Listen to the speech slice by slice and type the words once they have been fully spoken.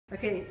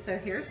Okay, so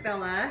here's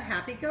Bella,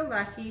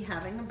 happy-go-lucky,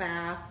 having a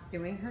bath,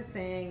 doing her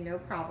thing, no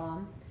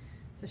problem.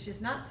 So she's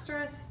not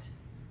stressed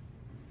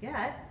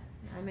yet.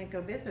 I may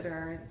go visit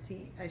her and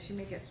see, she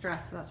may get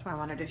stressed, so that's why I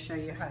wanted to show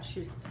you how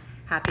she's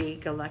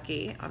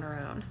happy-go-lucky on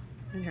her own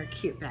in her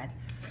cute bed.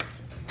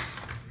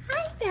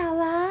 Hi,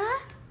 Bella.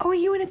 Oh, are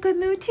you in a good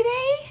mood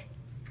today?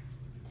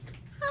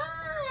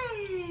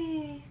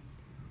 Hi.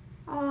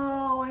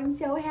 Oh, I'm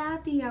so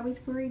happy. I was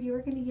worried you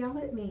were going to yell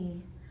at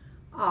me.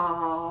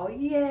 Oh,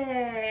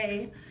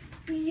 yay.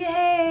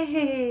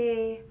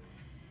 Yay.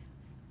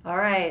 All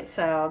right,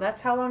 so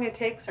that's how long it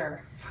takes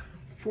her.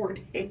 4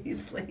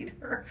 days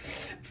later,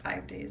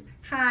 5 days.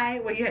 Hi.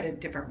 Well, you had a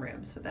different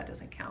room, so that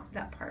doesn't count,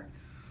 that part.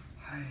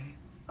 Hi.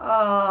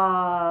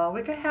 Oh,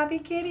 we got happy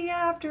kitty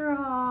after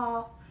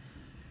all.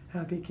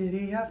 Happy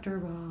kitty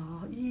after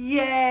all.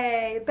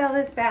 Yay,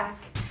 Bella's back.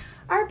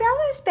 Our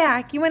Bella's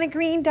back. You want a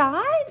green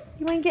dot?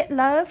 You want to get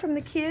love from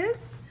the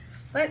kids?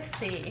 Let's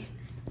see.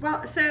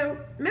 Well, so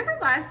remember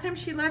last time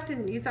she left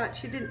and you thought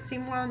she didn't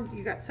seem well and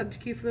you got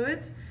sub-Q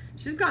fluids?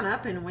 She's gone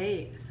up in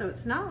weight, so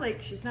it's not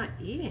like she's not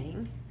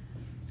eating.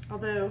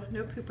 Although,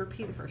 no poop or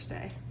pee the first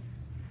day.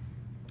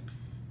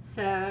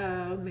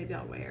 So, maybe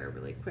I'll weigh her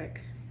really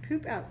quick.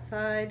 Poop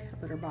outside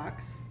litter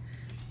box.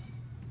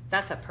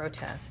 That's a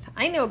protest.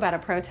 I know about a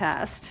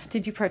protest.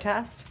 Did you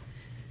protest?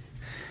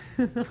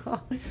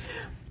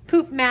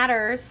 Poop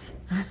matters.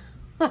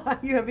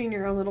 You having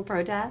your own little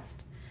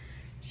protest?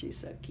 She's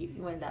so cute.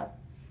 You want love?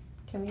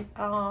 Can we?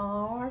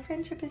 Oh, our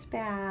friendship is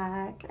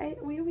back.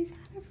 We always had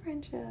a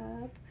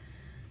friendship.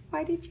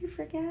 Why did you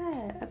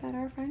forget about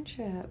our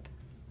friendship?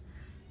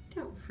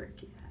 Don't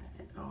forget.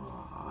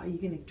 Oh, are you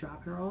gonna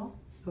drop and roll?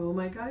 Oh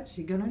my God,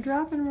 she's gonna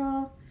drop and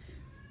roll.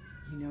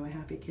 You know a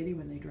happy kitty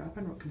when they drop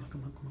and roll. Come on,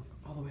 come on, come on.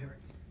 All the way over.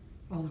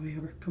 All the way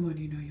over. Come on,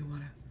 you know you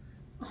wanna.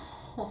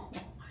 Oh,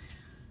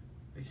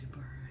 there's a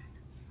bird.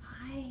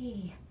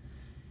 Hi.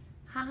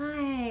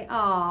 Hi.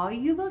 Oh,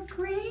 you look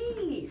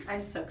great.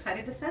 I'm so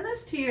excited to send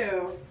this to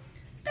you.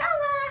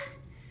 Bella,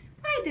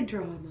 why the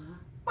drama?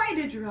 Why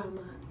the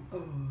drama? Oh,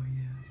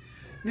 yeah.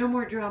 No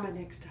more drama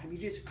next time. You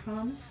just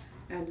come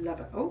and love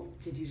it. Oh,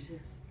 did you see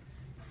this?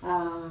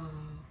 Oh,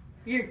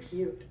 you're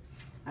cute.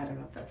 I don't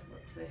know if that's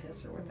what was a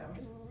hiss or what that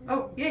was.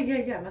 Oh,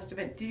 yeah. Must have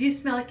been. Did you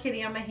smell a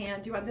kitty on my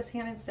hand? Do you want this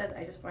hand instead?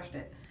 I just washed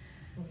it.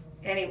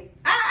 Anyway,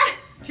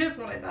 just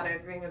what I thought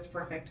everything was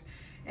perfect.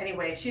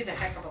 Anyway, she's a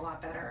heck of a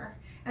lot better.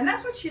 And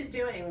that's what she's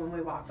doing when we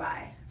walk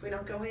by. If we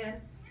don't go in,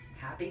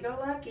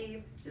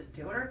 happy-go-lucky, just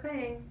doing her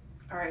thing.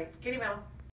 All right, kitty mail.